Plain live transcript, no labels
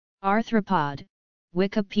Arthropod,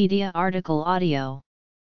 Wikipedia article audio.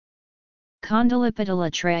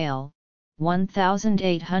 Condylopodala trail,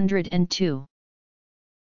 1802.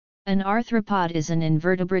 An arthropod is an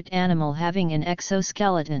invertebrate animal having an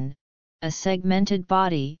exoskeleton, a segmented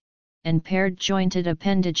body, and paired jointed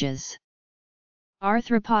appendages.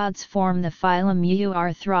 Arthropods form the phylum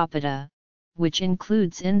Arthropoda, which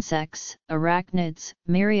includes insects, arachnids,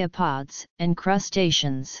 myriapods, and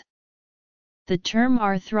crustaceans. The term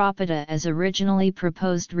arthropoda as originally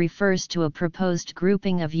proposed refers to a proposed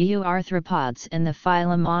grouping of arthropods in the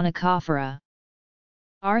phylum Onychophora.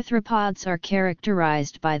 Arthropods are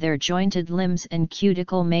characterized by their jointed limbs and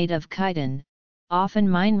cuticle made of chitin, often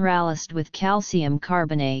mineralized with calcium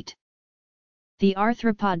carbonate. The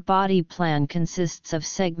arthropod body plan consists of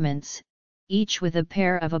segments, each with a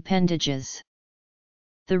pair of appendages.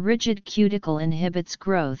 The rigid cuticle inhibits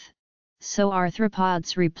growth, so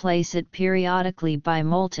arthropods replace it periodically by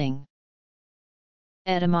molting.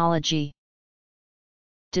 Etymology.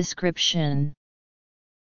 Description.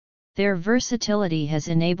 Their versatility has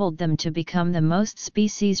enabled them to become the most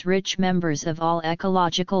species-rich members of all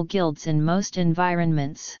ecological guilds in most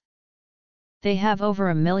environments. They have over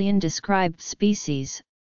 1 million described species,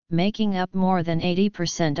 making up more than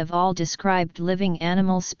 80% of all described living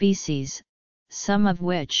animal species, some of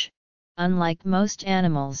which, unlike most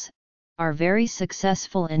animals, are very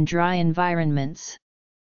successful in dry environments.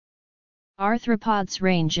 Arthropods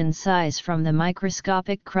range in size from the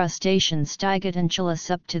microscopic crustacean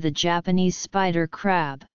Stygotonchilus up to the Japanese spider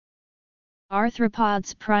crab.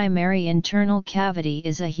 Arthropods' primary internal cavity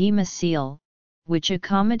is a hemocoel, which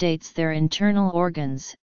accommodates their internal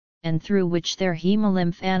organs, and through which their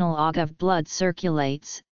hemolymph analog of blood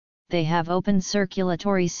circulates. They have open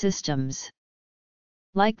circulatory systems.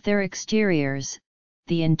 Like their exteriors,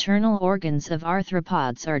 the internal organs of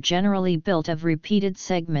arthropods are generally built of repeated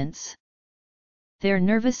segments. Their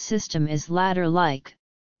nervous system is ladder-like,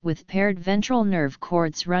 with paired ventral nerve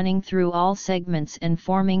cords running through all segments and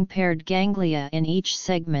forming paired ganglia in each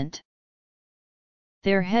segment.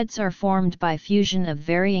 Their heads are formed by fusion of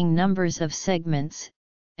varying numbers of segments,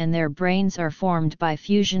 and their brains are formed by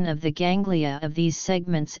fusion of the ganglia of these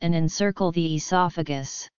segments and encircle the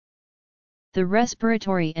esophagus. The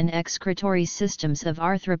respiratory and excretory systems of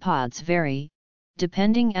arthropods vary,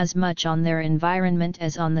 depending as much on their environment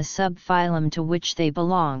as on the subphylum to which they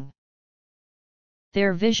belong.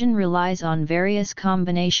 Their vision relies on various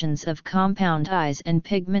combinations of compound eyes and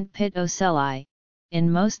pigment pit ocelli.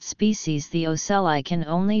 In most species the ocelli can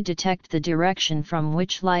only detect the direction from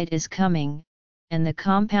which light is coming, and the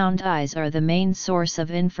compound eyes are the main source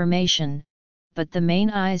of information, but the main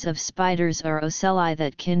eyes of spiders are ocelli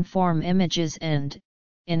that can form images and,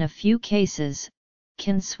 in a few cases,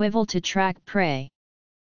 can swivel to track prey.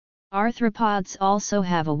 Arthropods also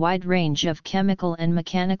have a wide range of chemical and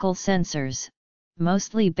mechanical sensors,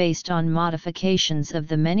 mostly based on modifications of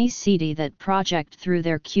the many setae that project through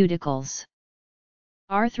their cuticles.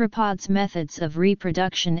 Arthropods' methods of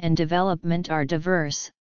reproduction and development are diverse.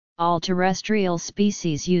 All terrestrial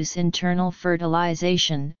species use internal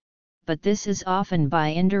fertilization, but this is often by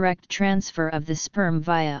indirect transfer of the sperm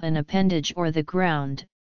via an appendage or the ground,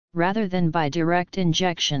 rather than by direct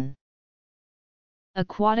injection.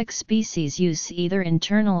 Aquatic species use either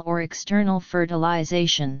internal or external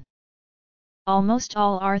fertilization. Almost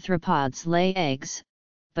all arthropods lay eggs,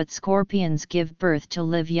 but scorpions give birth to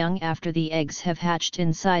live young after the eggs have hatched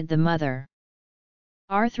inside the mother.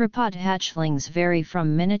 Arthropod hatchlings vary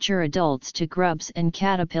from miniature adults to grubs and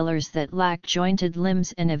caterpillars that lack jointed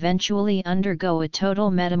limbs and eventually undergo a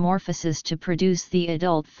total metamorphosis to produce the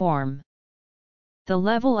adult form. The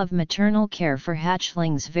level of maternal care for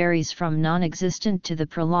hatchlings varies from non-existent to the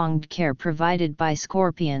prolonged care provided by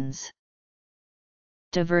scorpions.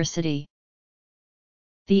 Diversity.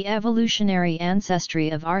 The evolutionary ancestry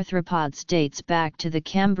of arthropods dates back to the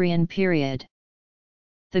Cambrian period.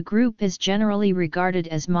 The group is generally regarded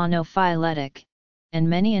as monophyletic, and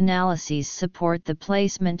many analyses support the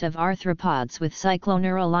placement of arthropods with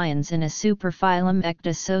cycloneuralions in a superphylum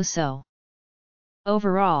Ecdysozoa.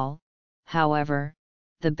 Overall, however,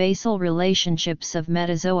 the basal relationships of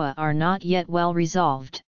metazoa are not yet well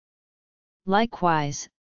resolved. Likewise,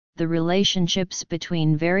 the relationships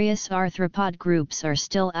between various arthropod groups are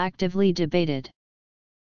still actively debated.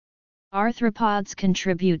 Arthropods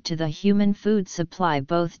contribute to the human food supply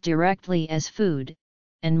both directly as food,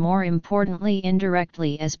 and more importantly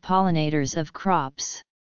indirectly as pollinators of crops.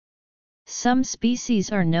 Some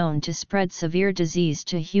species are known to spread severe disease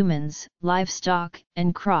to humans, livestock,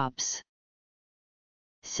 and crops.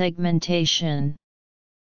 Segmentation.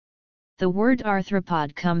 The word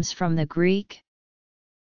arthropod comes from the Greek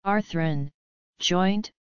arthron,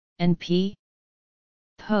 joint, and p.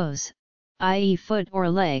 pose, i.e. foot or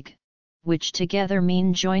leg, which together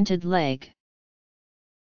mean jointed leg.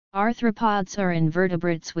 Arthropods are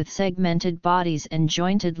invertebrates with segmented bodies and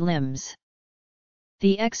jointed limbs.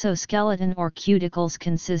 The exoskeleton or cuticles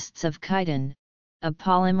consists of chitin, a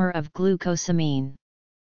polymer of glucosamine.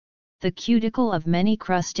 The cuticle of many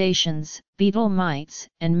crustaceans, beetle mites,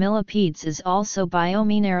 and millipedes is also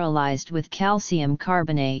biomineralized with calcium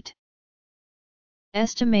carbonate.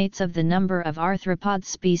 Estimates of the number of arthropod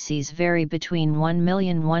species vary between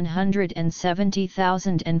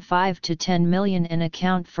 1,170,000 and 5 to 10 million and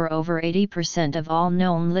account for over 80% of all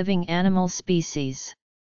known living animal species.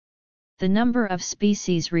 The number of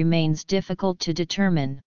species remains difficult to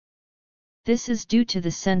determine. This is due to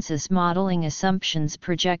the census modeling assumptions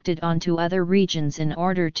projected onto other regions in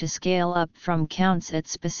order to scale up from counts at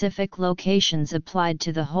specific locations applied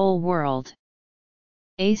to the whole world.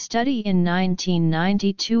 A study in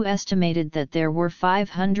 1992 estimated that there were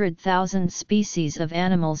 500,000 species of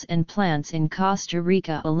animals and plants in Costa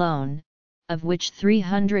Rica alone, of which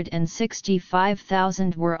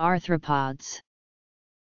 365,000 were arthropods.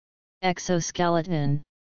 Exoskeleton.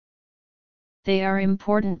 They are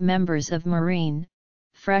important members of marine,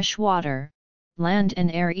 freshwater, land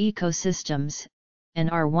and air ecosystems,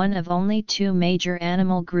 and are one of only two major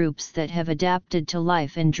animal groups that have adapted to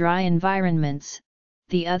life in dry environments.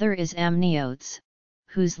 The other is amniotes,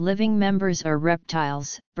 whose living members are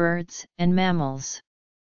reptiles, birds, and mammals.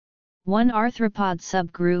 One arthropod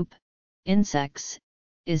subgroup, insects,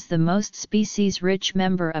 is the most species-rich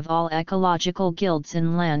member of all ecological guilds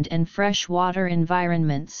in land and freshwater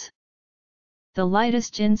environments. The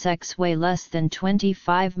lightest insects weigh less than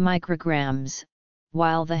 25 micrograms,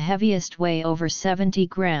 while the heaviest weigh over 70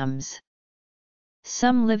 grams.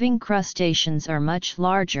 Some living crustaceans are much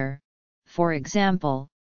larger. For example,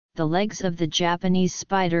 the legs of the Japanese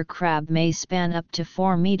spider crab may span up to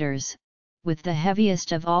 4 meters, with the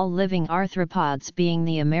heaviest of all living arthropods being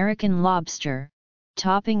the American lobster,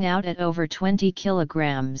 topping out at over 20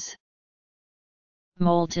 kilograms.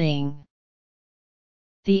 Molting.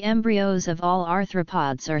 The embryos of all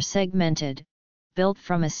arthropods are segmented, built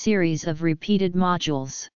from a series of repeated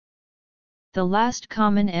modules. The last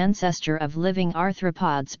common ancestor of living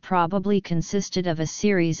arthropods probably consisted of a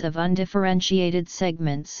series of undifferentiated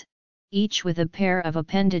segments, each with a pair of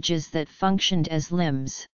appendages that functioned as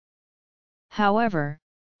limbs. However,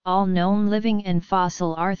 all known living and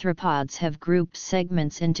fossil arthropods have grouped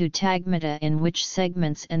segments into tagmata in which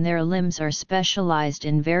segments and their limbs are specialized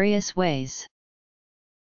in various ways.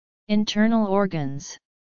 Internal organs.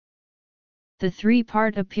 The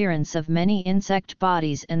three-part appearance of many insect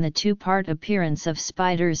bodies and the two-part appearance of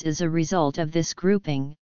spiders is a result of this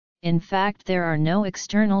grouping. In fact, there are no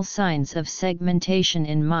external signs of segmentation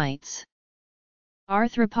in mites.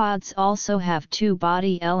 Arthropods also have two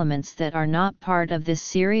body elements that are not part of this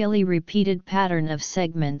serially repeated pattern of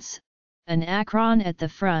segments, an acron at the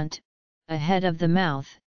front, ahead of the mouth,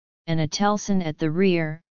 and a telson at the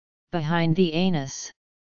rear, behind the anus.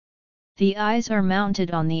 The eyes are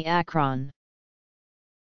mounted on the acron.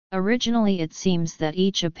 Originally it seems that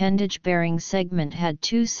each appendage-bearing segment had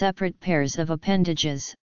two separate pairs of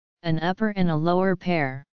appendages, an upper and a lower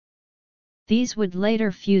pair. These would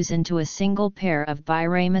later fuse into a single pair of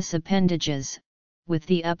biramous appendages, with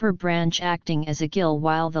the upper branch acting as a gill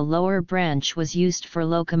while the lower branch was used for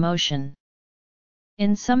locomotion.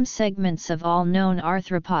 In some segments of all known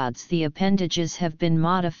arthropods the appendages have been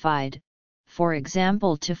modified, for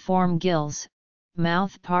example to form gills,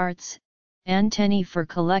 mouth parts, antennae for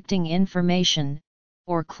collecting information,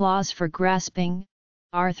 or claws for grasping.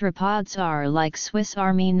 Arthropods are like Swiss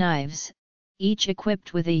Army knives, each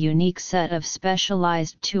equipped with a unique set of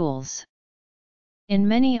specialized tools. In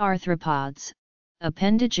many arthropods,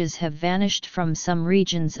 appendages have vanished from some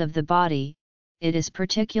regions of the body. It is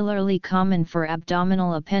particularly common for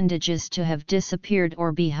abdominal appendages to have disappeared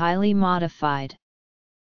or be highly modified.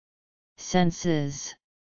 Senses.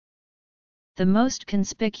 The most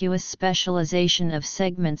conspicuous specialization of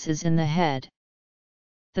segments is in the head.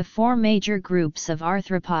 The four major groups of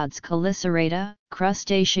arthropods, Chelicerata,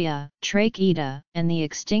 Crustacea, Tracheta, and the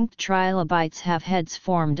extinct trilobites have heads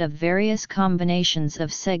formed of various combinations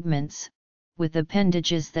of segments, with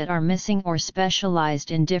appendages that are missing or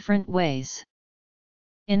specialized in different ways.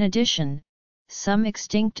 In addition, some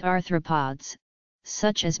extinct arthropods,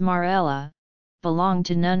 such as Marella, belong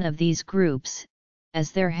to none of these groups,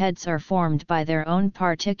 as their heads are formed by their own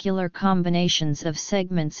particular combinations of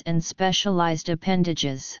segments and specialized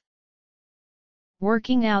appendages.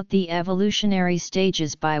 Working out the evolutionary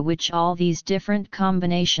stages by which all these different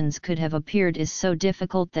combinations could have appeared is so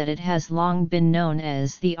difficult that it has long been known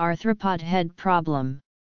as the arthropod head problem.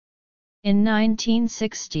 In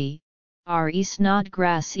 1960, R. E.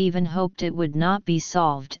 Snodgrass even hoped it would not be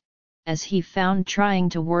solved, as he found trying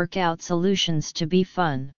to work out solutions to be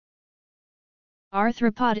fun.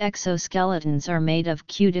 Arthropod exoskeletons are made of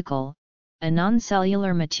cuticle, a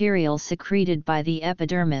noncellular material secreted by the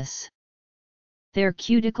epidermis. Their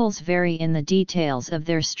cuticles vary in the details of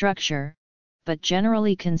their structure, but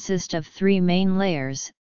generally consist of three main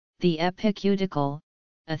layers: the epicuticle,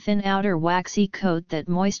 a thin outer waxy coat that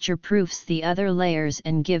moisture-proofs the other layers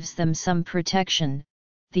and gives them some protection;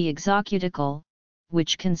 the exocuticle,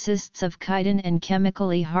 which consists of chitin and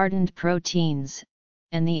chemically hardened proteins;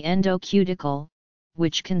 and the endocuticle,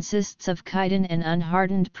 which consists of chitin and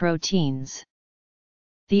unhardened proteins.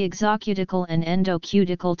 The exocuticle and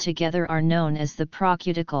endocuticle together are known as the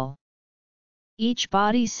procuticle. Each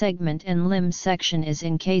body segment and limb section is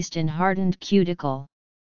encased in hardened cuticle.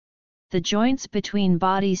 The joints between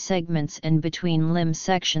body segments and between limb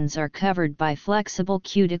sections are covered by flexible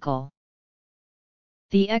cuticle.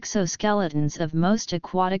 The exoskeletons of most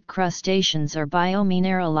aquatic crustaceans are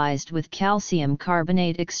biomineralized with calcium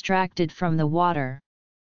carbonate extracted from the water.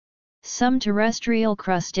 Some terrestrial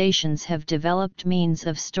crustaceans have developed means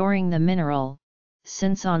of storing the mineral,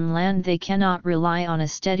 since on land they cannot rely on a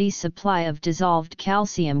steady supply of dissolved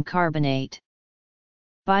calcium carbonate.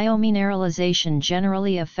 Biomineralization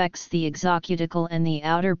generally affects the exocuticle and the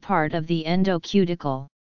outer part of the endocuticle.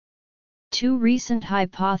 Two recent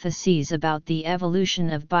hypotheses about the evolution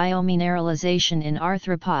of biomineralization in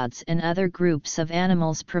arthropods and other groups of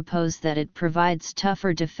animals propose that it provides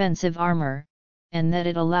tougher defensive armor, and that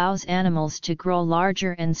it allows animals to grow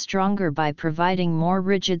larger and stronger by providing more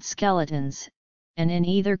rigid skeletons, and in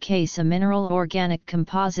either case a mineral-organic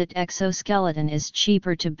composite exoskeleton is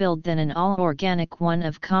cheaper to build than an all-organic one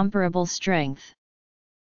of comparable strength.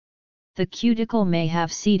 The cuticle may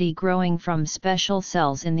have setae growing from special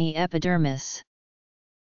cells in the epidermis.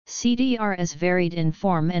 Setae are as varied in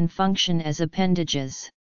form and function as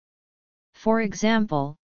appendages. For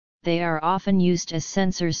example, they are often used as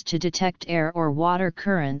sensors to detect air or water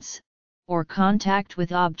currents, or contact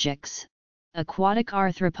with objects. Aquatic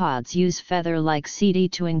arthropods use feather-like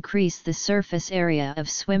setae to increase the surface area of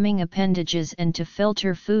swimming appendages and to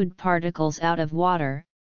filter food particles out of water.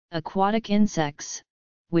 Aquatic insects,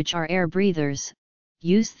 which are air breathers,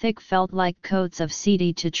 use thick felt-like coats of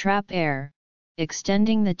setae to trap air,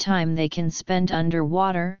 extending the time they can spend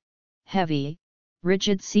underwater. Heavy,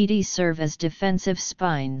 rigid setae serve as defensive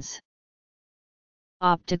spines.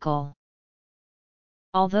 Optical.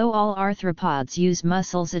 Although all arthropods use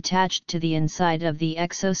muscles attached to the inside of the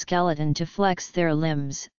exoskeleton to flex their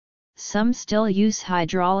limbs, some still use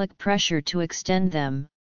hydraulic pressure to extend them,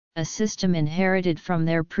 a system inherited from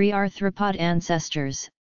their pre-arthropod ancestors.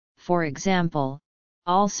 For example,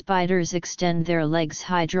 all spiders extend their legs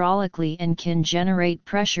hydraulically and can generate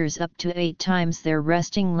pressures up to 8 times their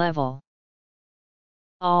resting level.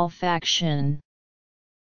 Olfaction.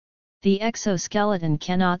 The exoskeleton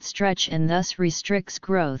cannot stretch and thus restricts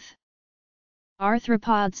growth.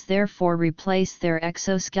 Arthropods therefore replace their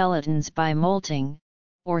exoskeletons by molting,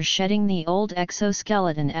 or shedding the old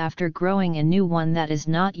exoskeleton after growing a new one that is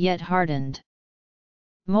not yet hardened.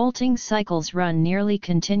 Molting cycles run nearly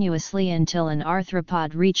continuously until an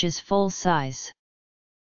arthropod reaches full size.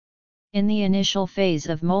 In the initial phase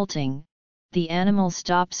of molting, the animal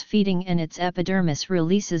stops feeding and its epidermis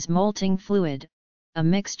releases molting fluid, a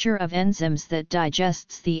mixture of enzymes that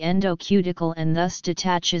digests the endocuticle and thus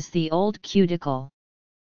detaches the old cuticle.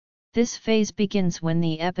 This phase begins when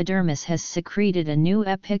the epidermis has secreted a new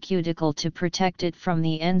epicuticle to protect it from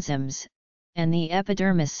the enzymes, and the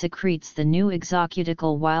epidermis secretes the new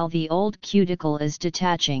exocuticle while the old cuticle is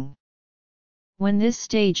detaching. When this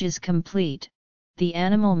stage is complete, the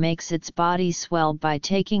animal makes its body swell by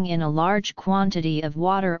taking in a large quantity of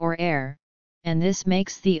water or air, and this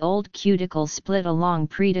makes the old cuticle split along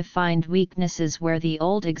predefined weaknesses where the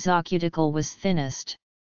old exocuticle was thinnest.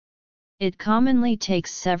 It commonly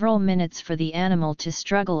takes several minutes for the animal to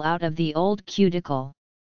struggle out of the old cuticle.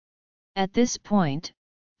 At this point,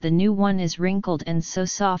 the new one is wrinkled and so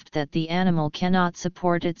soft that the animal cannot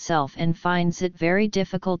support itself and finds it very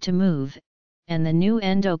difficult to move, and the new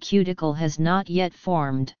endocuticle has not yet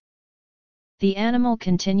formed. The animal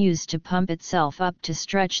continues to pump itself up to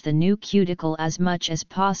stretch the new cuticle as much as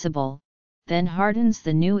possible, then hardens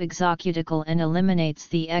the new exocuticle and eliminates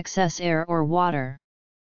the excess air or water.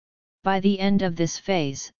 By the end of this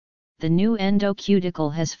phase, the new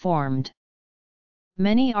endocuticle has formed.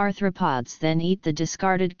 Many arthropods then eat the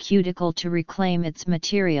discarded cuticle to reclaim its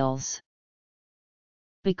materials.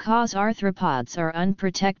 Because arthropods are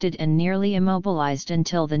unprotected and nearly immobilized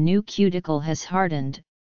until the new cuticle has hardened,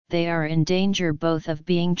 they are in danger both of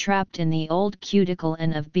being trapped in the old cuticle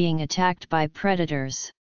and of being attacked by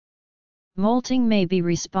predators. Molting may be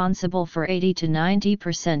responsible for 80 to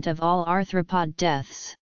 90% of all arthropod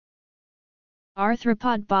deaths.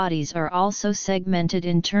 Arthropod bodies are also segmented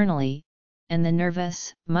internally, and the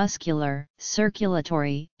nervous, muscular,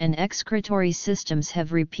 circulatory, and excretory systems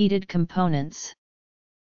have repeated components.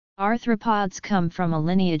 Arthropods come from a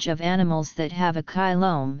lineage of animals that have a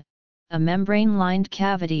chylome, a membrane-lined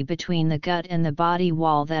cavity between the gut and the body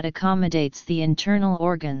wall that accommodates the internal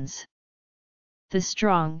organs. The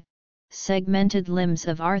strong, segmented limbs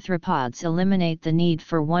of arthropods eliminate the need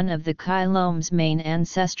for one of the chylome's main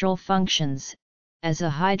ancestral functions, as a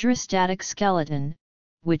hydrostatic skeleton,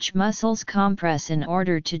 which muscles compress in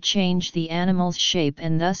order to change the animal's shape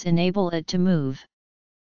and thus enable it to move.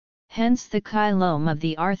 Hence the chylome of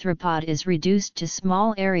the arthropod is reduced to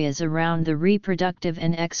small areas around the reproductive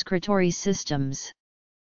and excretory systems.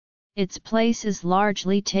 Its place is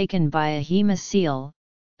largely taken by a hemocoel,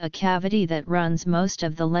 a cavity that runs most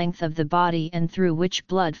of the length of the body and through which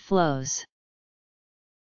blood flows.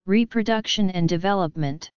 Reproduction and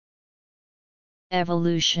development.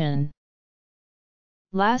 Evolution.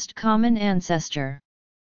 Last common ancestor.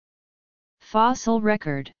 Fossil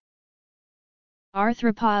record.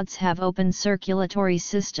 Arthropods have open circulatory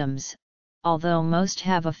systems, although most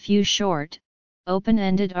have a few short,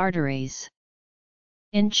 open-ended arteries.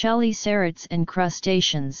 In chelicerates and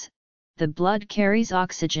crustaceans, the blood carries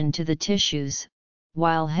oxygen to the tissues,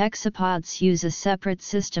 while hexapods use a separate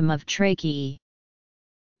system of tracheae.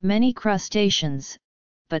 Many crustaceans,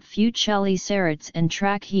 but few chelicerates and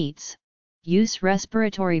tracheates, use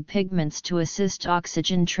respiratory pigments to assist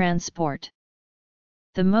oxygen transport.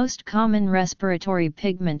 The most common respiratory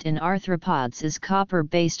pigment in arthropods is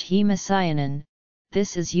copper-based hemocyanin.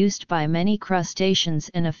 This is used by many crustaceans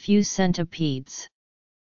and a few centipedes.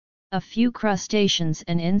 A few crustaceans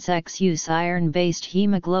and insects use iron-based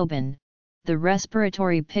hemoglobin, the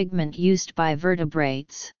respiratory pigment used by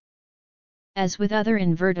vertebrates. As with other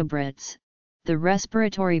invertebrates, the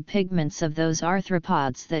respiratory pigments of those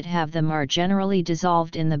arthropods that have them are generally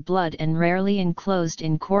dissolved in the blood and rarely enclosed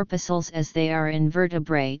in corpuscles as they are in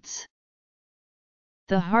vertebrates.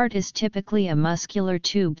 The heart is typically a muscular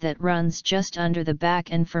tube that runs just under the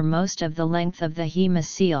back and for most of the length of the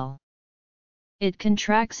hemocoel. It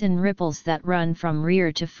contracts in ripples that run from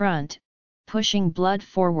rear to front, pushing blood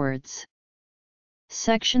forwards.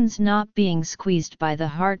 Sections not being squeezed by the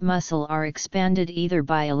heart muscle are expanded either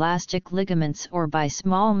by elastic ligaments or by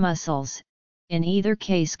small muscles, in either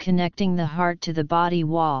case connecting the heart to the body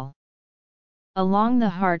wall. Along the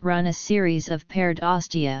heart run a series of paired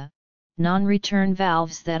ostia, non-return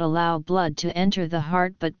valves that allow blood to enter the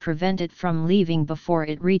heart but prevent it from leaving before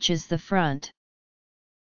it reaches the front.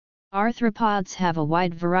 Arthropods have a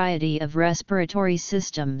wide variety of respiratory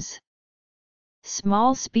systems.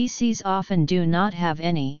 Small species often do not have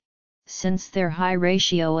any, since their high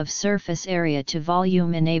ratio of surface area to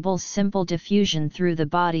volume enables simple diffusion through the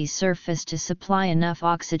body surface to supply enough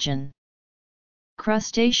oxygen.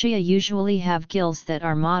 Crustacea usually have gills that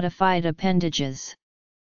are modified appendages.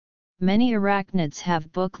 Many arachnids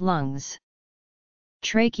have book lungs.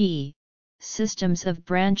 Tracheae, systems of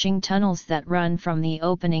branching tunnels that run from the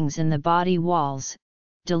openings in the body walls,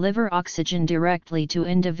 deliver oxygen directly to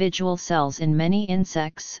individual cells in many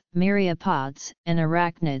insects, myriapods, and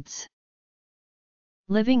arachnids.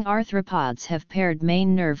 Living arthropods have paired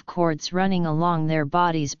main nerve cords running along their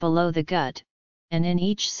bodies below the gut, and in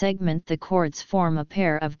each segment the cords form a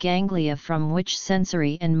pair of ganglia from which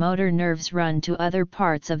sensory and motor nerves run to other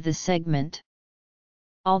parts of the segment.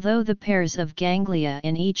 Although the pairs of ganglia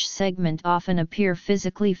in each segment often appear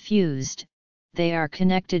physically fused, they are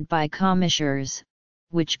connected by commissures,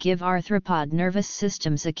 which give arthropod nervous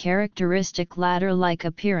systems a characteristic ladder-like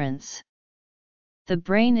appearance. The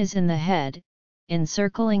brain is in the head,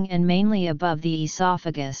 encircling and mainly above the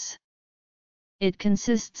esophagus. It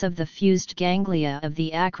consists of the fused ganglia of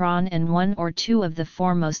the acron and one or two of the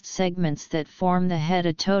foremost segments that form the head.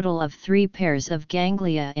 A total of 3 pairs of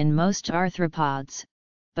ganglia in most arthropods,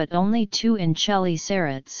 but only 2 in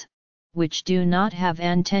chelicerates, which do not have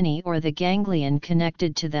antennae or the ganglion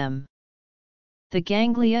connected to them. The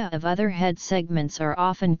ganglia of other head segments are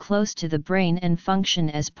often close to the brain and function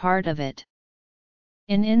as part of it.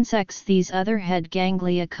 In insects, these other head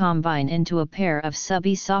ganglia combine into a pair of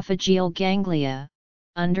subesophageal ganglia,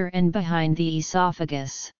 under and behind the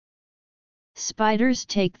esophagus. Spiders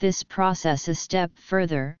take this process a step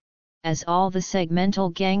further, as all the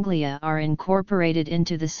segmental ganglia are incorporated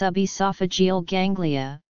into the subesophageal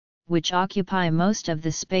ganglia, which occupy most of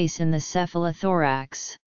the space in the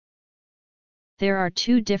cephalothorax. There are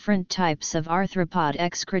two different types of arthropod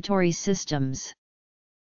excretory systems.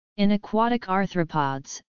 In aquatic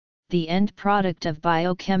arthropods, the end product of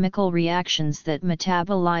biochemical reactions that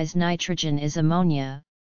metabolize nitrogen is ammonia,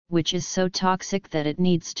 which is so toxic that it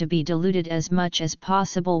needs to be diluted as much as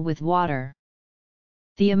possible with water.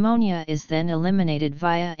 The ammonia is then eliminated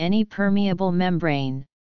via any permeable membrane,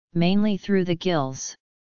 mainly through the gills.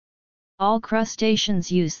 All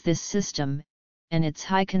crustaceans use this system, and its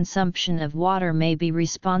high consumption of water may be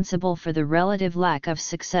responsible for the relative lack of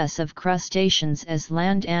success of crustaceans as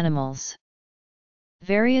land animals.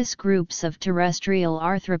 Various groups of terrestrial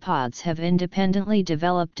arthropods have independently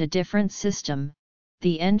developed a different system.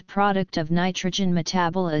 The end product of nitrogen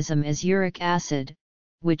metabolism is uric acid,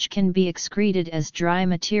 which can be excreted as dry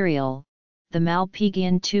material. The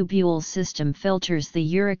Malpighian tubule system filters the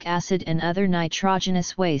uric acid and other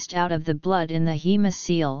nitrogenous waste out of the blood in the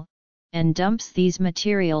hemocoel, and dumps these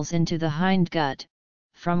materials into the hindgut,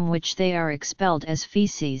 from which they are expelled as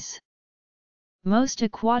feces. Most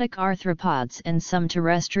aquatic arthropods and some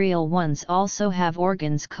terrestrial ones also have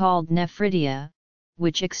organs called nephridia,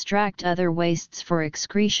 which extract other wastes for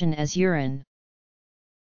excretion as urine.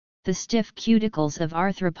 The stiff cuticles of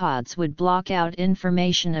arthropods would block out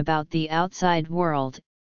information about the outside world,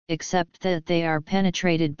 except that they are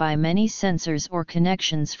penetrated by many sensors or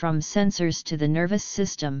connections from sensors to the nervous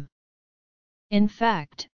system. In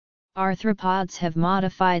fact, arthropods have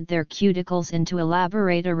modified their cuticles into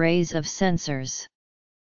elaborate arrays of sensors.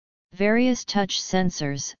 Various touch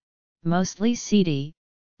sensors, mostly CD,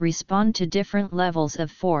 respond to different levels of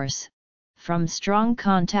force, from strong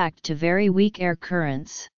contact to very weak air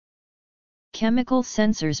currents. Chemical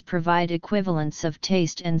sensors provide equivalents of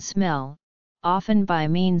taste and smell, often by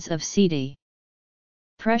means of CD.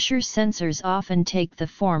 Pressure sensors often take the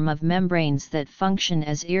form of membranes that function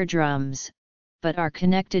as eardrums, but are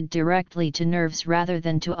connected directly to nerves rather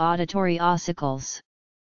than to auditory ossicles.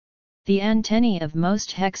 The antennae of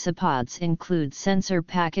most hexapods include sensor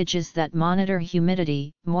packages that monitor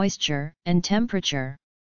humidity, moisture, and temperature.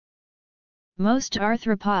 Most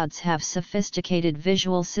arthropods have sophisticated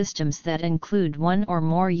visual systems that include one or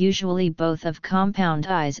more, usually both, of compound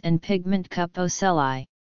eyes and pigment cup ocelli.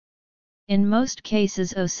 In most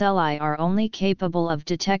cases, ocelli are only capable of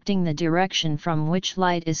detecting the direction from which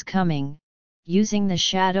light is coming, using the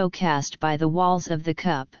shadow cast by the walls of the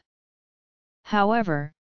cup.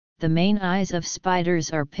 However, the main eyes of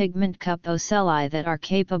spiders are pigment cup ocelli that are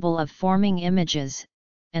capable of forming images,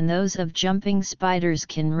 and those of jumping spiders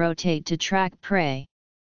can rotate to track prey.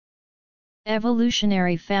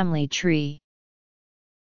 Evolutionary family tree.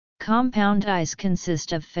 Compound eyes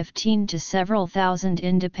consist of 15 to several thousand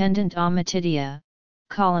independent ommatidia,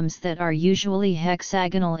 columns that are usually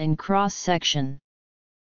hexagonal in cross-section.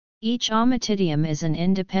 Each ommatidium is an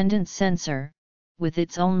independent sensor, with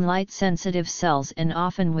its own light-sensitive cells and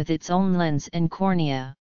often with its own lens and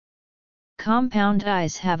cornea. Compound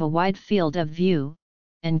eyes have a wide field of view,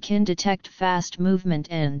 and can detect fast movement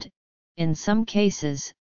and, in some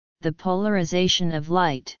cases, the polarization of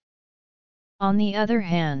light. On the other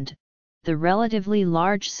hand, the relatively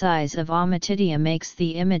large size of ommatidia makes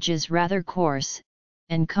the images rather coarse,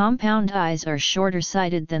 and compound eyes are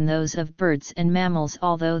shorter-sighted than those of birds and mammals,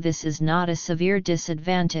 although this is not a severe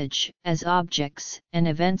disadvantage, as objects and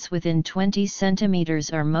events within 20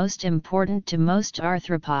 cm are most important to most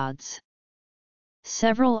arthropods.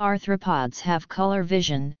 Several arthropods have color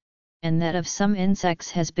vision, and that of some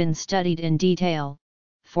insects has been studied in detail.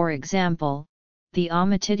 For example, the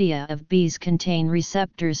ommatidia of bees contain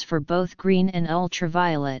receptors for both green and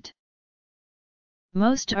ultraviolet.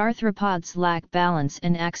 Most arthropods lack balance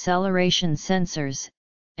and acceleration sensors,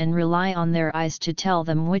 and rely on their eyes to tell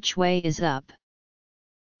them which way is up.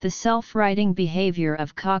 The self-righting behavior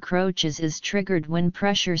of cockroaches is triggered when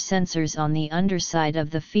pressure sensors on the underside of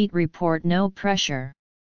the feet report no pressure.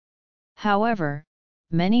 However,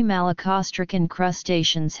 many malacostracan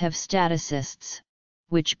crustaceans have statocysts,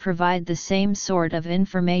 which provide the same sort of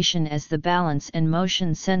information as the balance and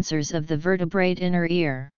motion sensors of the vertebrate inner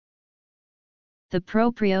ear. The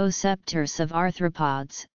proprioceptors of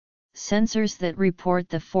arthropods, sensors that report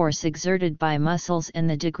the force exerted by muscles and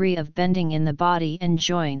the degree of bending in the body and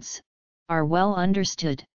joints, are well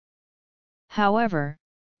understood. However,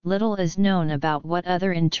 little is known about what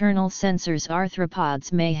other internal sensors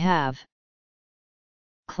arthropods may have.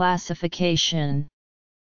 Classification.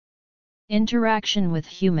 Interaction with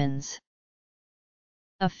humans.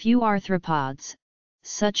 A few arthropods,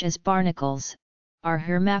 such as barnacles, are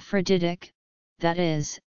hermaphroditic, that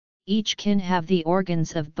is, each can have the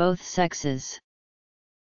organs of both sexes.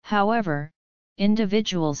 However,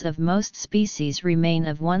 individuals of most species remain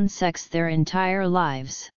of one sex their entire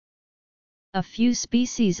lives. A few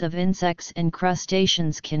species of insects and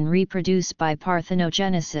crustaceans can reproduce by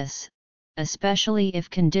parthenogenesis, especially if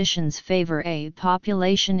conditions favor a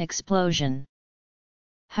population explosion.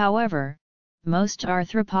 However, most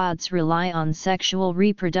arthropods rely on sexual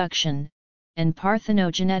reproduction, and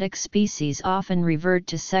parthenogenetic species often revert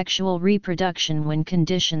to sexual reproduction when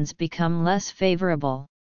conditions become less favorable.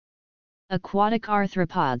 Aquatic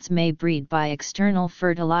arthropods may breed by external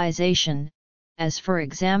fertilization, as for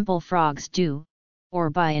example frogs do,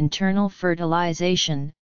 or by internal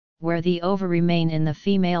fertilization, where the ova remain in the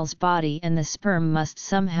female's body and the sperm must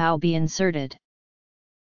somehow be inserted.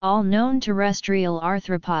 All known terrestrial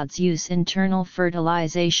arthropods use internal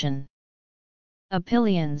fertilization.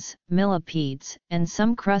 Aphelions, millipedes, and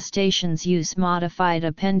some crustaceans use modified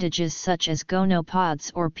appendages such as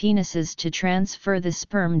gonopods or penises to transfer the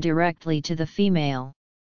sperm directly to the female.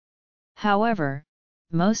 However,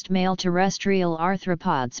 most male terrestrial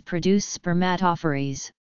arthropods produce spermatophories,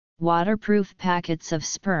 waterproof packets of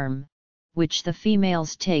sperm, which the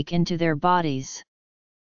females take into their bodies.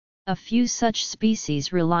 A few such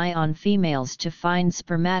species rely on females to find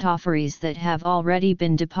spermatophories that have already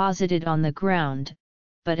been deposited on the ground,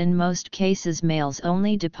 but in most cases males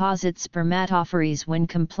only deposit spermatophories when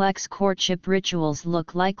complex courtship rituals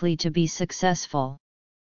look likely to be successful.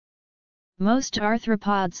 Most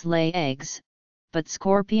arthropods lay eggs, but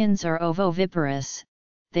scorpions are ovoviviparous.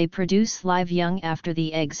 They produce live young after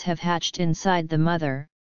the eggs have hatched inside the mother,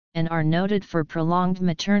 and are noted for prolonged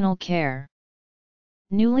maternal care.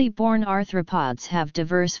 Newly born arthropods have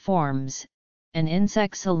diverse forms, and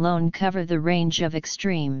insects alone cover the range of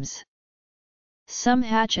extremes. Some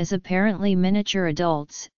hatch as apparently miniature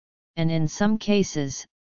adults, and in some cases,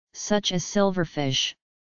 such as silverfish,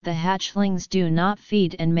 the hatchlings do not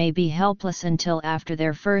feed and may be helpless until after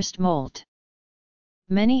their first molt.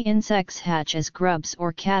 Many insects hatch as grubs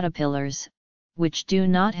or caterpillars, which do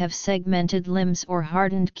not have segmented limbs or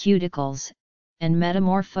hardened cuticles, and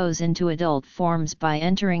metamorphose into adult forms by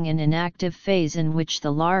entering an inactive phase in which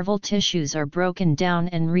the larval tissues are broken down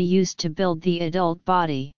and reused to build the adult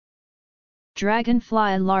body.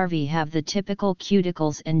 Dragonfly larvae have the typical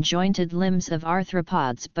cuticles and jointed limbs of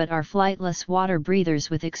arthropods but are flightless water breathers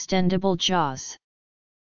with extendable jaws.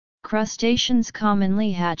 Crustaceans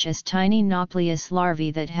commonly hatch as tiny nauplius larvae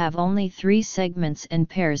that have only 3 segments and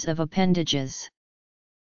pairs of appendages.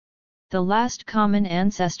 The last common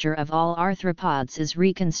ancestor of all arthropods is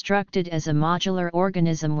reconstructed as a modular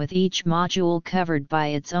organism with each module covered by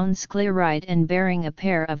its own scleroid and bearing a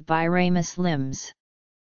pair of biramous limbs.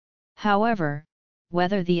 However,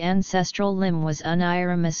 whether the ancestral limb was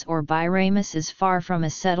uniramous or biramous is far from a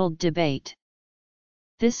settled debate.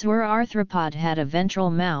 This arthropod had a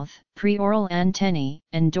ventral mouth, preoral antennae,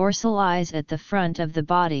 and dorsal eyes at the front of the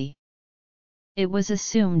body. It was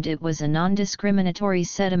assumed it was a non-discriminatory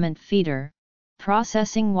sediment feeder,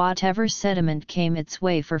 processing whatever sediment came its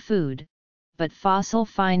way for food, but fossil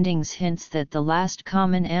findings hints that the last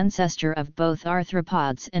common ancestor of both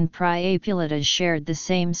arthropods and Priapulidas shared the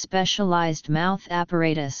same specialized mouth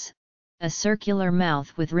apparatus, a circular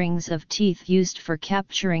mouth with rings of teeth used for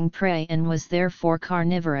capturing prey and was therefore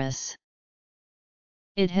carnivorous.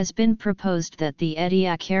 It has been proposed that the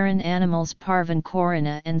Ediacaran animals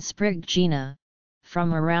Parvancorina and Sprigina,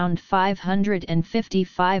 from around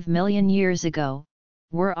 555 million years ago,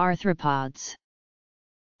 were arthropods.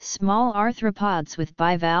 Small arthropods with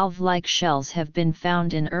bivalve-like shells have been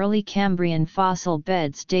found in early Cambrian fossil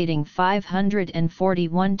beds dating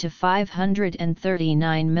 541 to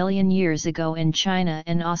 539 million years ago in China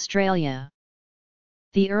and Australia.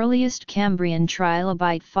 The earliest Cambrian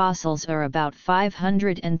trilobite fossils are about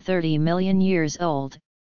 530 million years old,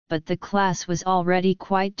 but the class was already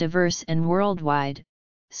quite diverse and worldwide,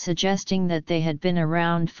 suggesting that they had been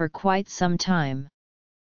around for quite some time.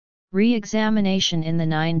 Re-examination in the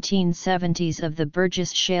 1970s of the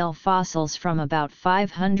Burgess Shale fossils from about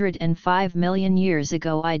 505 million years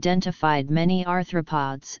ago identified many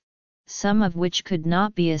arthropods, some of which could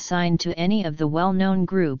not be assigned to any of the well-known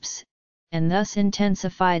groups, and thus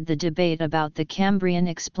intensified the debate about the Cambrian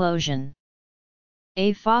explosion.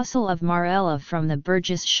 A fossil of Marella from the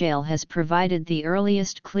Burgess Shale has provided the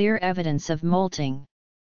earliest clear evidence of molting.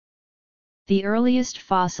 The earliest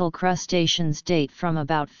fossil crustaceans date from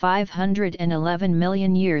about 511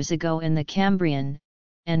 million years ago in the Cambrian,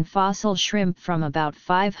 and fossil shrimp from about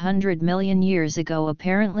 500 million years ago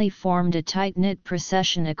apparently formed a tight-knit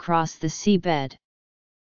procession across the seabed.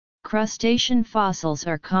 Crustacean fossils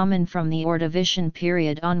are common from the Ordovician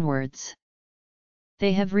period onwards.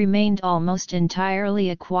 They have remained almost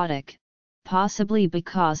entirely aquatic, possibly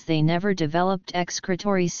because they never developed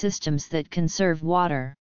excretory systems that conserve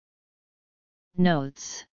water.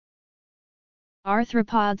 Notes: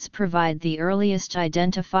 Arthropods provide the earliest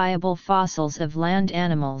identifiable fossils of land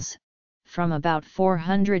animals, from about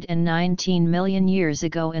 419 million years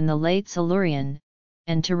ago in the late Silurian,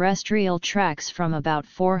 and terrestrial tracks from about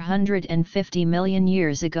 450 million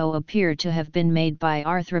years ago appear to have been made by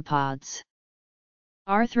arthropods.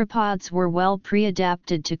 Arthropods were well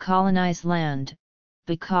pre-adapted to colonize land,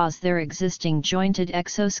 because their existing jointed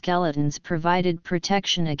exoskeletons provided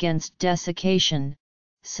protection against desiccation,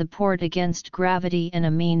 support against gravity and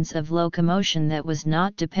a means of locomotion that was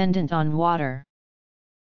not dependent on water.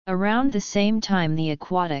 Around the same time the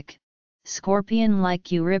aquatic, scorpion-like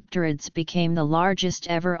eurypterids became the largest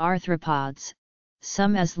ever arthropods,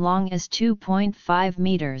 some as long as 2.5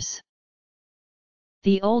 meters.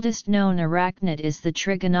 The oldest known arachnid is the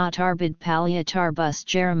trigonotarbid Paleotarbus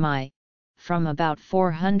jeremiae, from about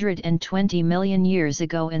 420 million years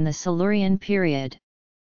ago in the Silurian period.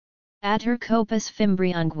 Atercopus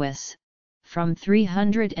fimbriunguis, from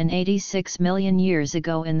 386 million years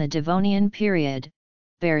ago in the Devonian period,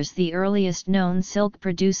 bears the earliest known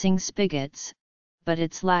silk-producing spigots, but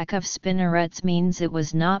its lack of spinnerets means it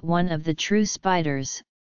was not one of the true spiders,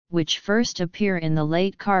 which first appear in the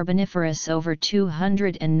late Carboniferous over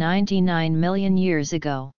 299 million years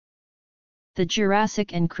ago. The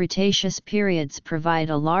Jurassic and Cretaceous periods provide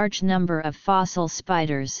a large number of fossil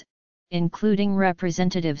spiders, including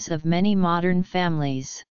representatives of many modern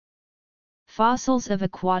families. Fossils of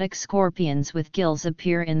aquatic scorpions with gills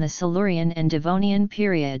appear in the Silurian and Devonian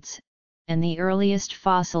periods, and the earliest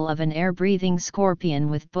fossil of an air-breathing scorpion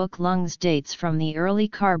with book lungs dates from the early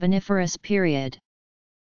Carboniferous period.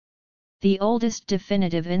 The oldest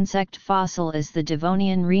definitive insect fossil is the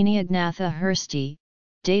Devonian Rheniagnatha hursti,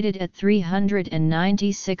 dated at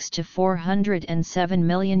 396 to 407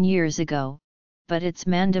 million years ago, but its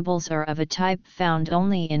mandibles are of a type found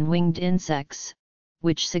only in winged insects,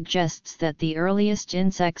 which suggests that the earliest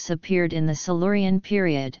insects appeared in the Silurian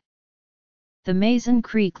period. The Mason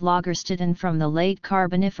Creek Lagerstätten from the late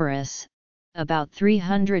Carboniferous, about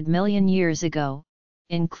 300 million years ago,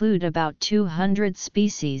 include about 200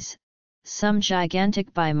 species, some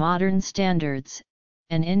gigantic by modern standards,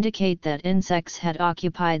 and indicate that insects had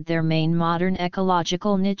occupied their main modern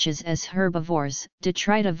ecological niches as herbivores,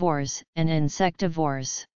 detritivores, and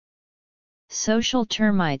insectivores. Social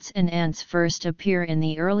termites and ants first appear in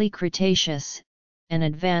the early Cretaceous, and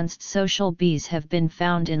advanced social bees have been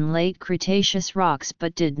found in late Cretaceous rocks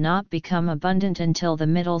but did not become abundant until the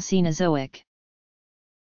Middle Cenozoic.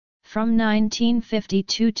 From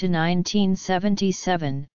 1952 to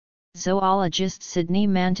 1977, zoologist Sidney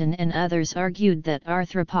Manton and others argued that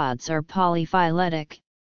arthropods are polyphyletic,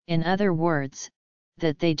 in other words,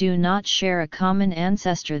 that they do not share a common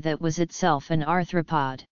ancestor that was itself an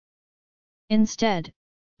arthropod. Instead,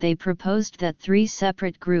 they proposed that three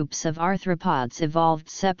separate groups of arthropods evolved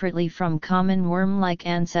separately from common worm-like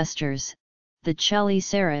ancestors, the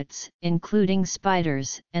chelicerates, including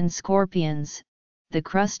spiders and scorpions, the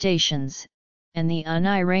crustaceans, and the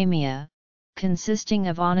Oneiramia, consisting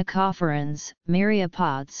of onychophorans,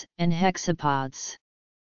 myriapods, and hexapods.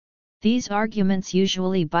 These arguments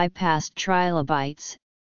usually bypassed trilobites,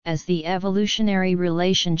 as the evolutionary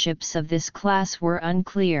relationships of this class were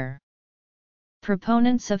unclear.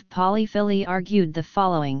 Proponents of polyphily argued the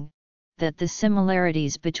following, that the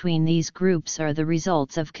similarities between these groups are the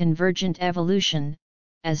results of convergent evolution,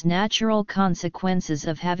 as natural consequences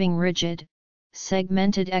of having rigid,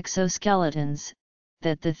 segmented exoskeletons,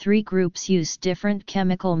 that the three groups use different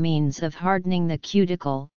chemical means of hardening the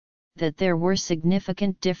cuticle, that there were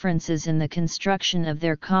significant differences in the construction of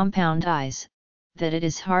their compound eyes, that it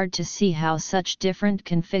is hard to see how such different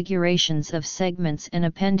configurations of segments and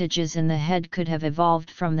appendages in the head could have evolved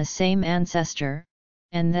from the same ancestor,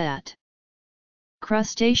 and that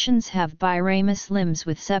crustaceans have biramous limbs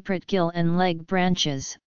with separate gill and leg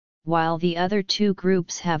branches, while the other two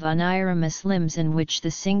groups have uniramous limbs in which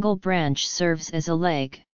the single branch serves as a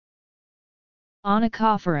leg.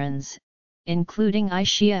 Onychophorans, including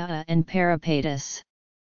Ischia and Peripatus.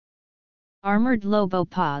 Armored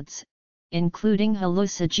lobopods, including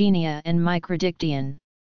Hallucigenia and Microdictyon.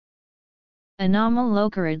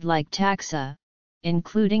 Anomalocarid-like taxa,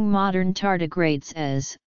 including modern tardigrades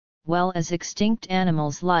as well as extinct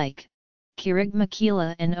animals like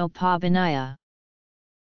Chirigmachila and Opabania.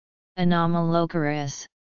 Anomalocaris.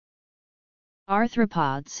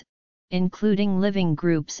 Arthropods, including living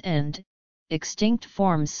groups and extinct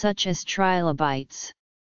forms such as trilobites.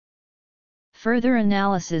 Further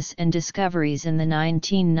analysis and discoveries in the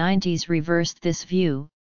 1990s reversed this view,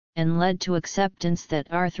 and led to acceptance that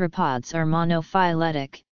arthropods are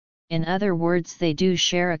monophyletic, in other words they do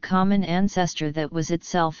share a common ancestor that was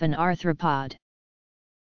itself an arthropod.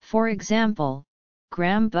 For example,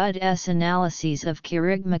 Graham Budd's analyses of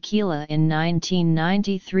Kerygmachila in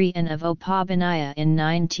 1993 and of Opobania in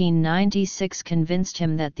 1996 convinced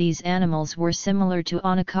him that these animals were similar to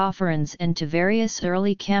onychophorans and to various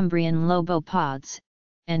early Cambrian lobopods,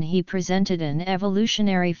 and he presented an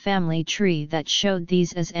evolutionary family tree that showed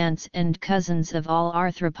these as aunts and cousins of all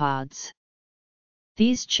arthropods.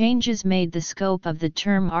 These changes made the scope of the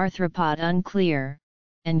term arthropod unclear,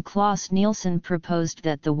 and Claes-Nielsen proposed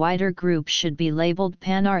that the wider group should be labeled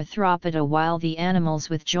Panarthropoda while the animals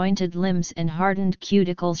with jointed limbs and hardened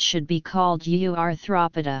cuticles should be called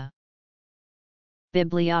Euarthropoda.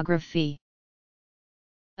 Bibliography.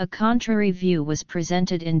 A contrary view was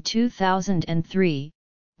presented in 2003,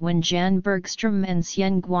 when Jan Bergström and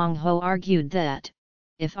Xian Guangho argued that,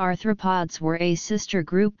 if arthropods were a sister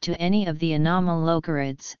group to any of the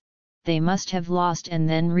anomalocarids, they must have lost and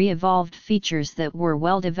then re-evolved features that were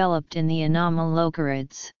well developed in the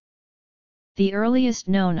anomalocarids. The earliest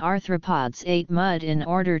known arthropods ate mud in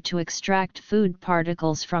order to extract food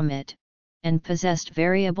particles from it, and possessed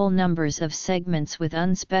variable numbers of segments with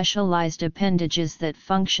unspecialized appendages that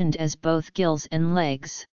functioned as both gills and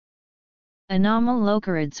legs.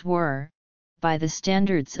 Anomalocarids were, by the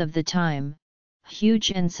standards of the time,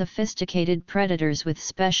 huge and sophisticated predators with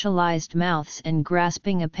specialized mouths and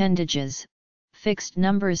grasping appendages, fixed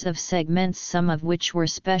numbers of segments some of which were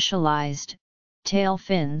specialized, tail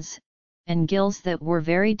fins, and gills that were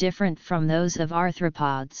very different from those of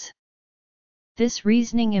arthropods. This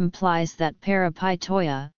reasoning implies that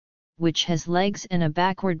Parapitoia, which has legs and a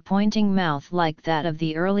backward-pointing mouth like that of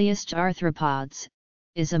the earliest arthropods,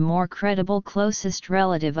 is a more credible closest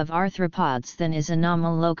relative of arthropods than is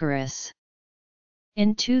Anomalocaris.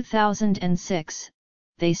 In 2006,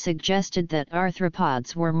 they suggested that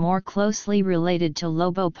arthropods were more closely related to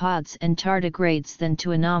lobopods and tardigrades than to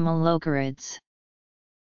anomalocarids.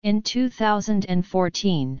 In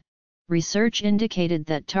 2014, research indicated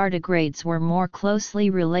that tardigrades were more closely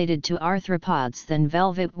related to arthropods than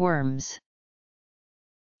velvet worms.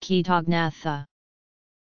 Ketognatha,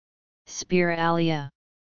 Spiralia,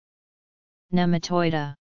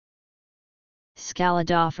 Nematoida,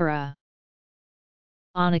 Scalidophora,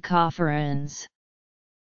 Onychophorans,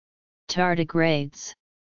 tardigrades,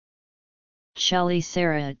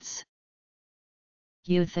 chelicerates,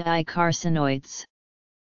 euthycarcinoids,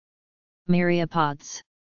 myriapods,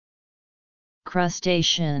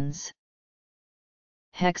 crustaceans,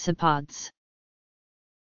 hexapods.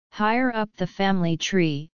 Higher up the family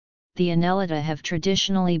tree, the Annelida have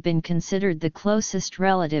traditionally been considered the closest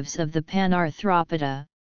relatives of the Panarthropoda,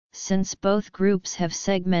 since both groups have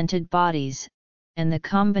segmented bodies, and the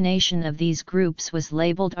combination of these groups was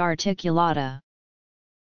labeled Articulata.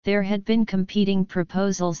 There had been competing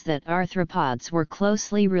proposals that arthropods were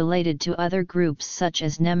closely related to other groups such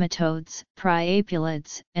as nematodes,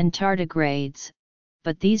 priapulids, and tardigrades,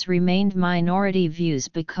 but these remained minority views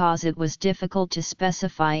because it was difficult to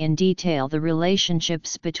specify in detail the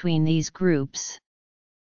relationships between these groups.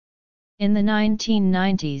 In the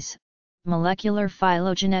 1990s, molecular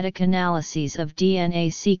phylogenetic analyses of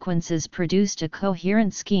DNA sequences produced a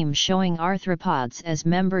coherent scheme showing arthropods as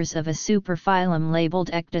members of a superphylum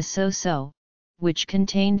labeled Ecdysozoa, which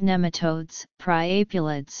contained nematodes,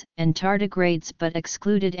 priapulids, and tardigrades but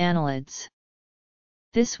excluded annelids.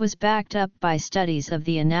 This was backed up by studies of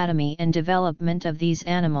the anatomy and development of these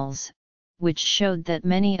animals, which showed that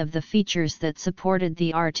many of the features that supported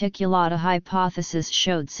the Articulata hypothesis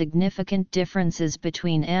showed significant differences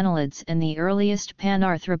between annelids and the earliest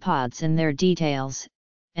panarthropods in their details,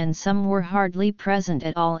 and some were hardly present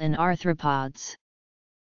at all in arthropods.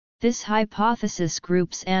 This hypothesis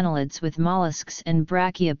groups annelids with mollusks and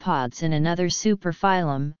brachiopods in another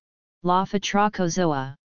superphylum,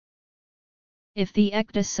 Lophotrochozoa. If the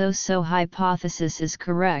Ecdysozoa hypothesis is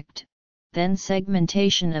correct, then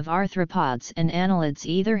segmentation of arthropods and annelids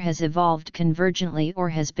either has evolved convergently or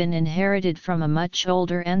has been inherited from a much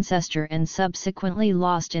older ancestor and subsequently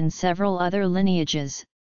lost in several other lineages,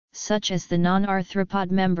 such as the non-arthropod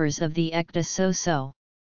members of the Ecdysozoa.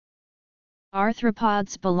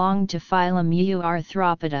 Arthropods belong to phylum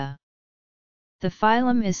Euarthropoda. The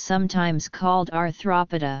phylum is sometimes called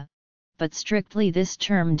Arthropoda, but strictly this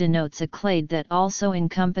term denotes a clade that also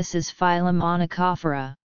encompasses phylum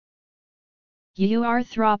Onychophora.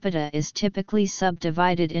 Arthropoda is typically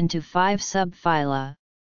subdivided into 5 subphyla,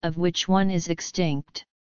 of which one is extinct.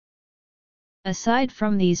 Aside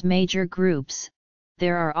from these major groups,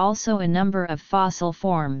 there are also a number of fossil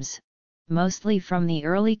forms, mostly from the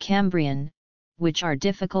early Cambrian, which are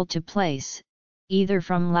difficult to place, either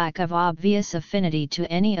from lack of obvious affinity to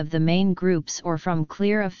any of the main groups or from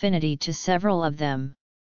clear affinity to several of them.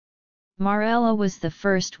 Marella was the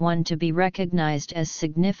first one to be recognized as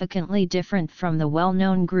significantly different from the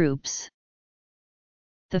well-known groups.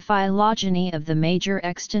 The phylogeny of the major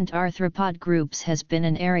extant arthropod groups has been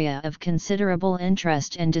an area of considerable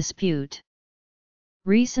interest and dispute.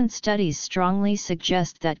 Recent studies strongly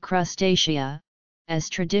suggest that Crustacea, as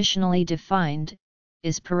traditionally defined,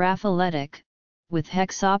 is paraphyletic, with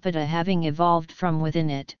Hexapoda having evolved from within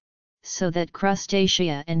it, so that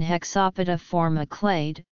Crustacea and Hexapoda form a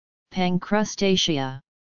clade, Pancrustacea.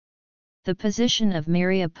 The position of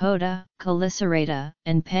Myriapoda, Chelicerata,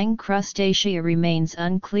 and Pancrustacea remains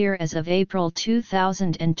unclear as of April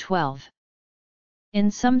 2012. In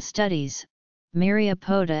some studies,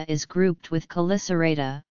 Myriapoda is grouped with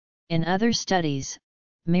Chelicerata. In other studies,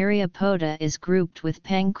 Myriapoda is grouped with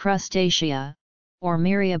Pancrustacea, or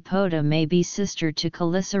Myriapoda may be sister to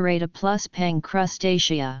Chelicerata plus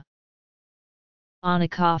Pancrustacea.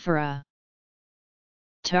 Onychophora,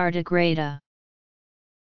 Tardigrada,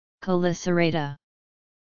 Chelicerata,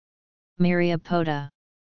 Myriapoda,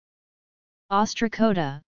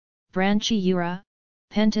 Ostracoda, Branchiura,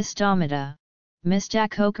 Pentastomata,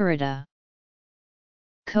 Mystacocarida,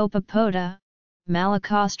 Copepoda,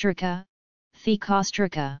 Malacostraca,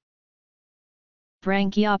 Thecostraca,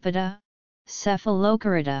 Branchiopoda,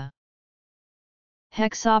 Cephalocarida,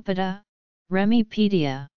 Hexapoda,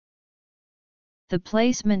 Remipedia. The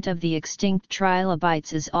placement of the extinct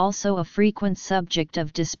trilobites is also a frequent subject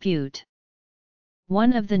of dispute.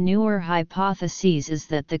 One of the newer hypotheses is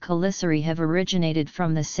that the chelicerae have originated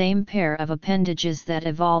from the same pair of appendages that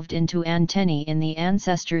evolved into antennae in the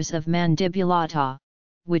ancestors of Mandibulata,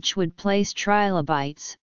 which would place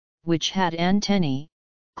trilobites, which had antennae,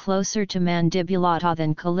 closer to Mandibulata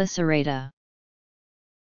than Chelicerata.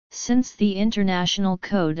 Since the International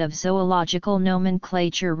Code of Zoological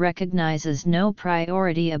Nomenclature recognizes no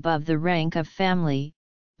priority above the rank of family,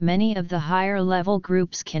 many of the higher-level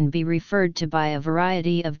groups can be referred to by a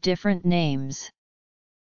variety of different names.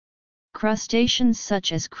 Crustaceans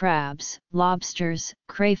such as crabs, lobsters,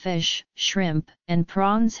 crayfish, shrimp, and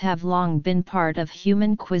prawns have long been part of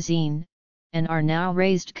human cuisine, and are now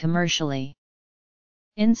raised commercially.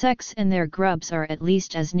 Insects and their grubs are at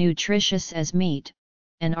least as nutritious as meat,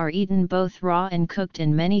 and are eaten both raw and cooked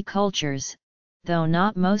in many cultures, though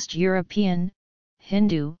not most European,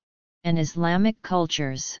 Hindu, and Islamic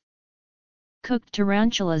cultures. Cooked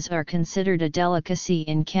tarantulas are considered a delicacy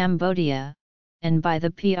in Cambodia, and by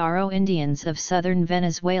the Pro Indians of southern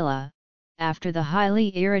Venezuela. After the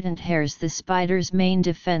highly irritant hairs, the spider's main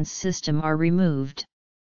defense system are removed.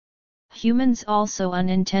 Humans also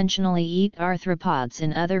unintentionally eat arthropods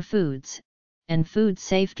in other foods, and food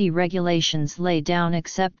safety regulations lay down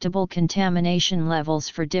acceptable contamination levels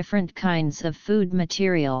for different kinds of food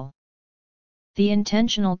material. The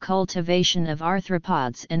intentional cultivation of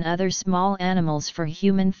arthropods and other small animals for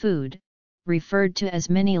human food, referred to as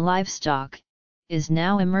mini livestock, is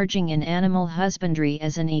now emerging in animal husbandry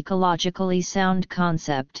as an ecologically sound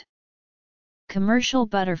concept. Commercial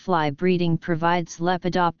butterfly breeding provides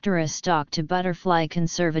Lepidoptera stock to butterfly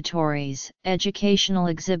conservatories, educational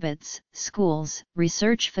exhibits, schools,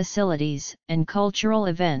 research facilities, and cultural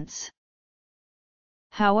events.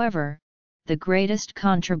 However, the greatest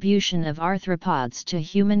contribution of arthropods to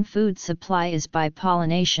human food supply is by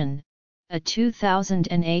pollination. A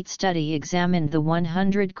 2008 study examined the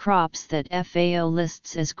 100 crops that FAO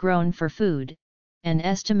lists as grown for food, and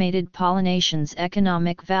estimated pollination's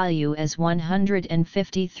economic value as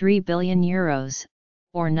 €153 billion,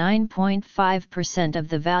 or 9.5% of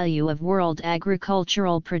the value of world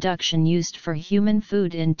agricultural production used for human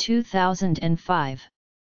food in 2005.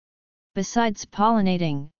 Besides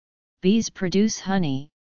pollinating, bees produce honey,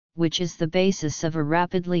 which is the basis of a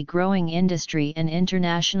rapidly growing industry and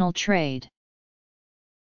international trade.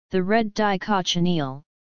 The red dye cochineal,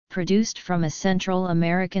 produced from a Central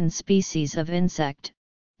American species of insect,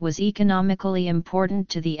 was economically important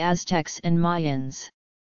to the Aztecs and Mayans.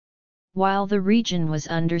 While the region was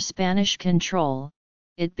under Spanish control,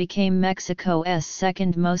 it became Mexico's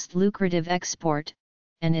second most lucrative export,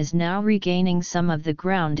 and is now regaining some of the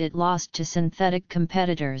ground it lost to synthetic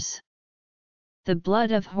competitors. The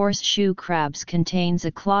blood of horseshoe crabs contains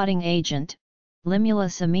a clotting agent,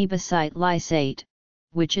 Limulus amoebocyte lysate,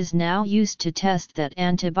 which is now used to test that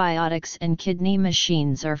antibiotics and kidney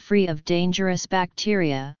machines are free of dangerous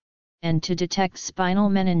bacteria, and to detect spinal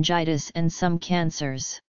meningitis and some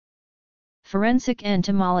cancers. Forensic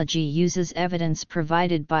entomology uses evidence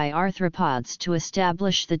provided by arthropods to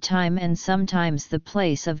establish the time and sometimes the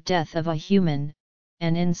place of death of a human,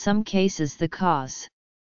 and in some cases the cause.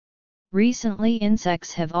 Recently,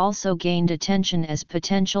 insects have also gained attention as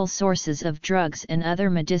potential sources of drugs and other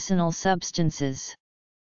medicinal substances.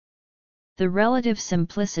 The relative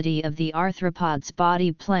simplicity of the arthropod's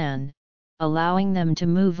body plan, allowing them to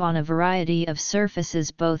move on a variety of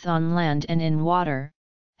surfaces both on land and in water,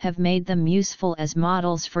 have made them useful as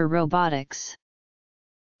models for robotics.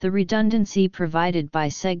 The redundancy provided by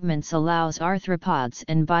segments allows arthropods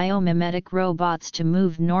and biomimetic robots to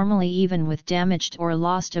move normally even with damaged or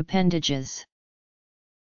lost appendages.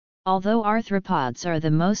 Although arthropods are the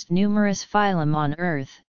most numerous phylum on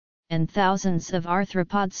Earth, and thousands of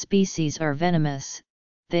arthropod species are venomous,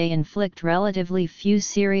 they inflict relatively few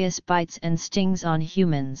serious bites and stings on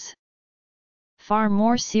humans. Far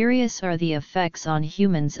more serious are the effects on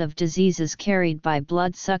humans of diseases carried by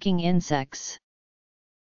blood-sucking insects.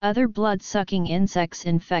 Other blood-sucking insects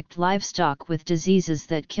infect livestock with diseases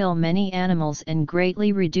that kill many animals and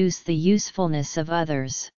greatly reduce the usefulness of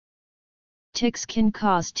others. Ticks can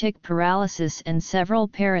cause tick paralysis and several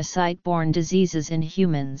parasite-borne diseases in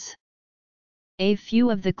humans. A few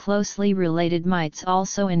of the closely related mites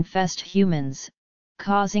also infest humans,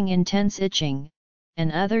 causing intense itching,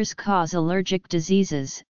 and others cause allergic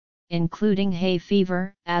diseases, including hay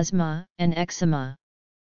fever, asthma, and eczema.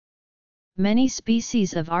 Many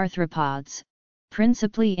species of arthropods,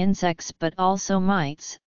 principally insects but also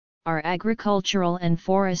mites, are agricultural and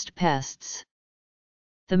forest pests.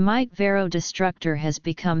 The mite destructor has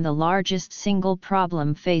become the largest single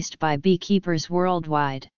problem faced by beekeepers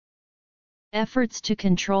worldwide. Efforts to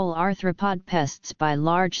control arthropod pests by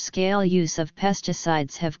large-scale use of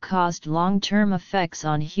pesticides have caused long-term effects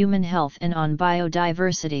on human health and on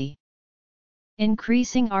biodiversity.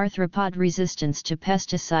 Increasing arthropod resistance to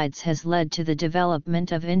pesticides has led to the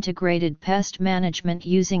development of integrated pest management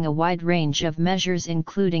using a wide range of measures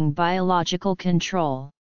including biological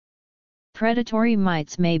control. Predatory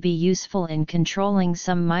mites may be useful in controlling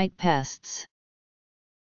some mite pests.